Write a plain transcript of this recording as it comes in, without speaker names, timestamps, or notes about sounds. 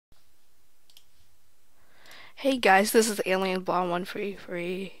Hey guys, this is Alien Blonde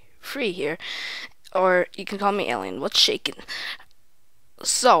 133 here, or you can call me Alien. What's shaking?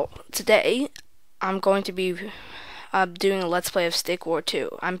 So today I'm going to be doing a Let's Play of Steak War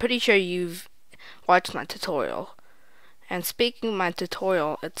 2. I'm pretty sure you've watched my tutorial. And speaking of my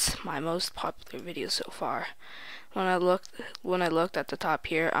tutorial, it's my most popular video so far. When I looked at the top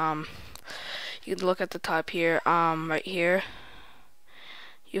here, you can look at the top here, right here.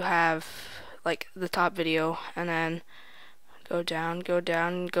 You have like the top video, and then go down,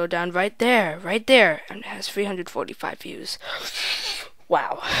 right there, and it has 345 views.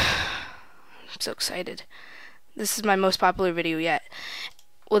 Wow, I'm so excited. This is my most popular video yet.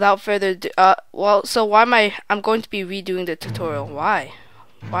 Without further ado, so why am I'm going to be redoing the tutorial. Why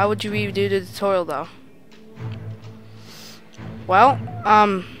would you redo the tutorial though? Well,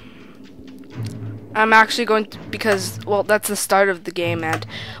 I'm actually going to, because, well, that's the start of the game, and,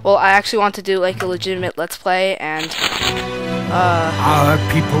 well, I actually want to do, like, a legitimate Let's Play, and, our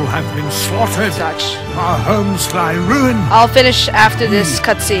people have been slaughtered, such. Our homes lie ruined. I'll finish after this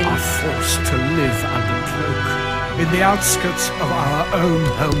cutscene. Are forced to live under cloak, in the outskirts of our own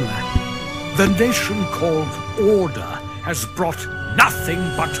homeland. The nation called Order has brought nothing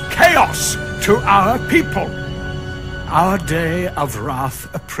but chaos to our people. Our day of wrath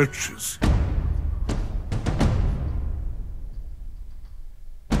approaches.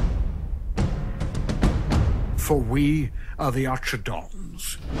 For we are the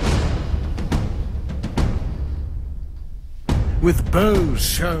Archidons. With bows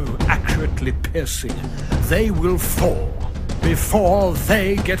so accurately piercing, they will fall before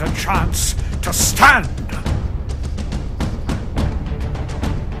they get a chance to stand.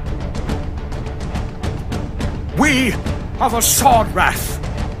 We are the Sword Wrath,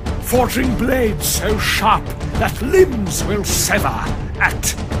 forging blades so sharp that limbs will sever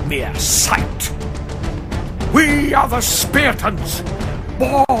at mere sight. We are the Speartons,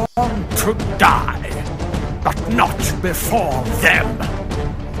 born to die, but not before them.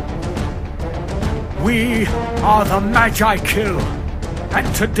 We are the Magi Kill,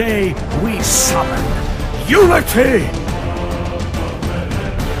 and today we summon unity.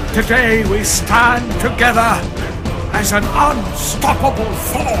 Today we stand together as an unstoppable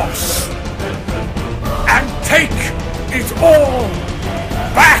force and take it all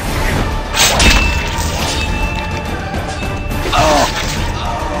back.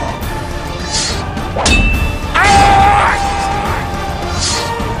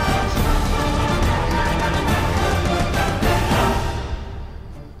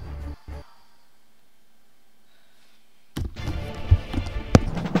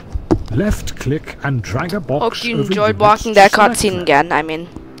 Left click and drag a box. Hope you enjoyed watching that cutscene again. I mean,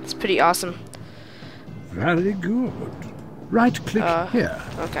 it's pretty awesome. Very good. Right click here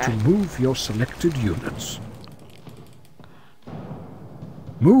to move your selected units.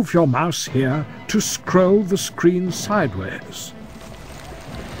 Move your mouse here to scroll the screen sideways.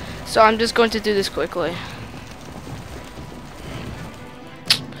 So I'm just going to do this quickly.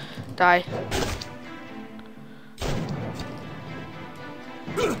 Die.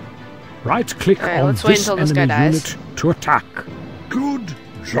 Right-click on this enemy unit to attack. Good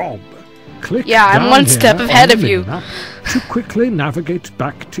job. Click I'm one step ahead of you. To quickly navigate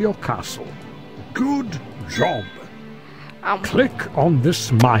back to your castle. Good job. Click on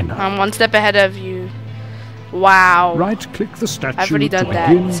this miner. I'm one step ahead of you. Wow. Right-click the statue I've already done to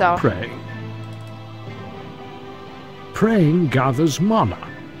begin that, so. praying. Praying gathers mana,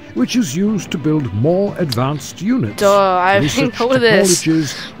 which is used to build more advanced units. Duh, I didn't know this,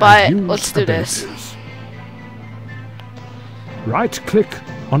 but let's do this. Right-click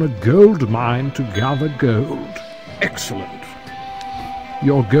on a gold mine to gather gold. Excellent.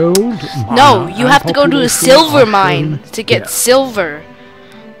 Your gold mine. No, you have to go to a silver mine to get silver.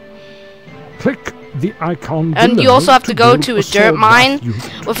 Click the icon and below you also have to go build to a dirt mine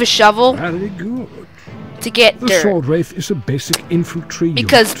with a shovel. Very good. To get the dirt. Sword Wraith is a basic infantry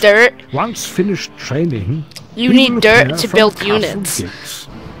because unit. Dirt. Once finished training, you need dirt to build units. Gates.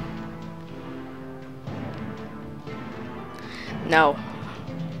 No.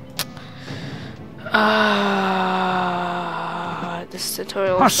 This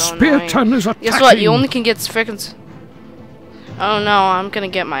tutorial is so annoying. Is attacking. Guess what? You only can get frickin'. Oh no, I'm gonna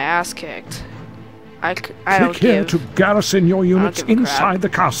get my ass kicked. I don't Click here give. to garrison your units crap. inside the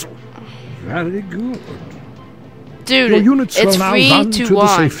castle. Very good. Dude, your units it's will now 3 run to to 1.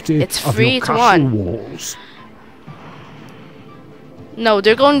 The safety it's of 3 your to castle 1. Walls. No,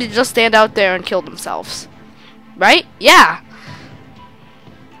 they're going to just stand out there and kill themselves. Right? Yeah.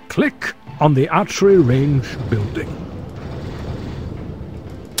 Click on the archery range building.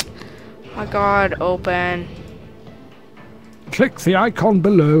 My god, open. Click the icon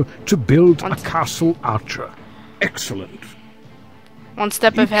below to build a One- castle archer. Excellent. One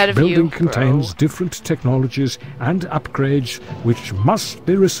step Each ahead of building you, contains bro. different technologies and upgrades which must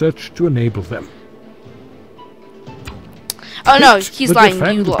be researched to enable them. Oh no, Hit he's the lying. You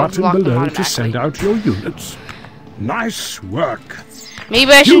defend button locked them below to automatically. send out your units. Nice work.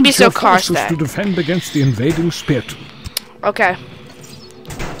 Maybe I shouldn't be Use so your forces caustic. to defend against the invading Spearton. Okay.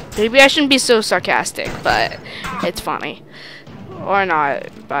 Maybe I shouldn't be so sarcastic, but it's funny. Or not,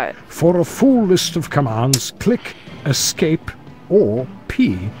 but... For a full list of commands, click Escape or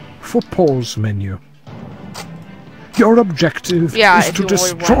P for Pause menu. Your objective Yeah, is if to you were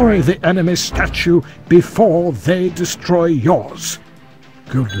destroy wondering. the enemy statue before they destroy yours.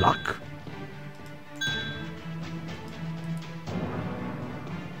 Good luck.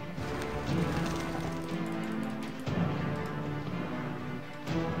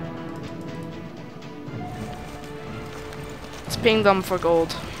 Let's ping them for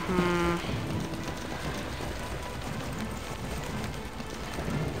gold.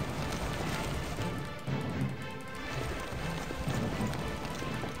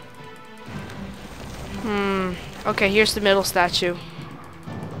 Okay, here's the middle statue.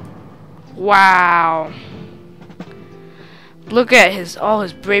 Wow. Look at all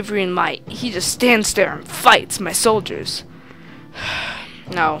his bravery and might. He just stands there and fights my soldiers.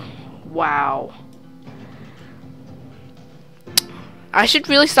 No. Wow. I should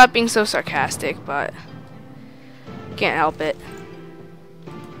really stop being so sarcastic, but can't help it.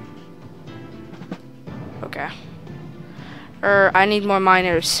 Okay. I need more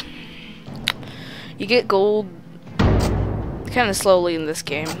miners. You get gold kind of slowly in this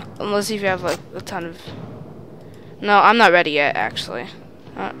game, unless if you have like a ton of... No, I'm not ready yet, actually.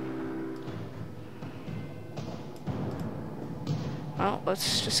 Well,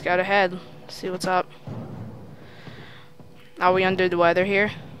 let's just scout ahead, see what's up. Are we under the weather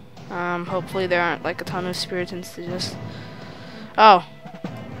here? Hopefully there aren't like a ton of Speartons to just... Oh.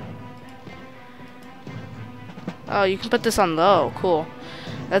 Oh, you can put this on low. Cool.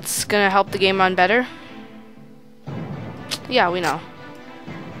 That's gonna help the game run better. Yeah, we know.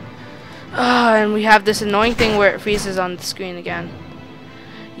 And we have this annoying thing where it freezes on the screen again.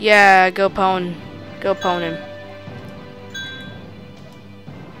 Yeah, go pwn. Go pwn him.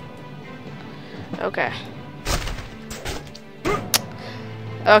 Okay.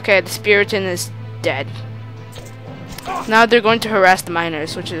 Okay, the Spearton is dead. Now they're going to harass the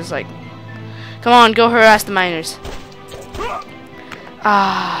miners, which is like... Come on, go harass the miners.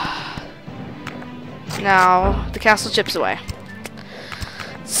 Now the castle chips away.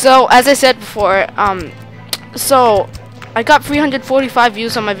 So as I said before, so I got 345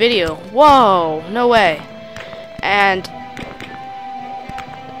 views on my video. Whoa, no way. And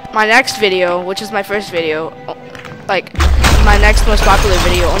my next video, which is my first video, like my next most popular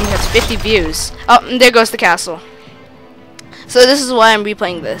video, only has 50 views. Oh, and there goes the castle. So this is why I'm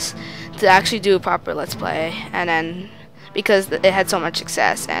replaying this, to actually do a proper let's play, and then because it had so much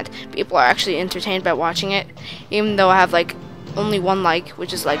success and people are actually entertained by watching it, even though I have like only one like,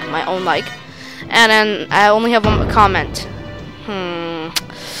 which is like my own like, and then I only have one comment. I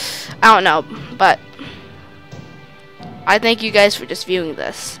don't know, but I thank you guys for just viewing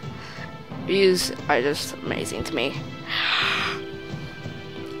this. Views are just amazing to me.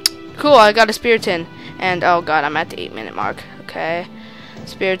 Cool, I got a Spearton, and oh god, I'm at the 8-minute mark. Okay,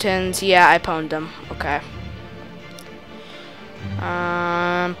 Speartons, yeah, I pwned them. Okay.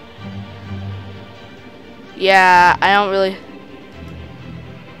 Yeah, I don't really...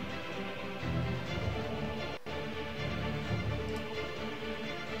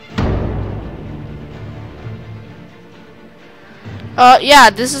 yeah,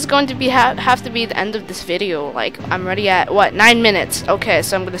 this is going to be have to be the end of this video. Like, I'm already at, what, 9 minutes. Okay,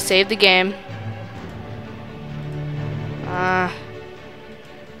 so I'm gonna save the game.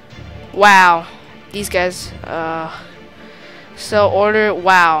 Wow. These guys, so order,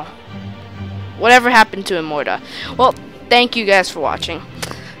 wow. Whatever happened to Immorta? Well, thank you guys for watching.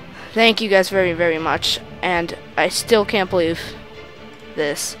 Thank you guys very, very much. And I still can't believe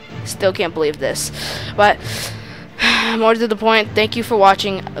this. Still can't believe this. But more to the point, thank you for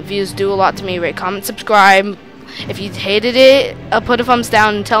watching. Views do a lot to me. Rate, comment, subscribe. If you hated it, put a thumbs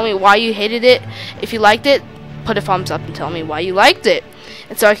down and tell me why you hated it. If you liked it, put a thumbs up and tell me why you liked it.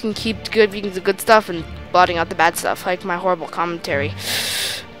 And so I can keep the good stuff and blotting out the bad stuff, like my horrible commentary.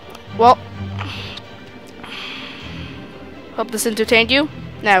 Well, hope this entertained you.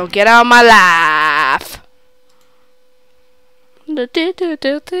 Now get out of my life. Don't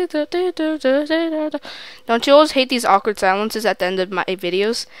you always hate these awkward silences at the end of my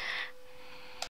videos?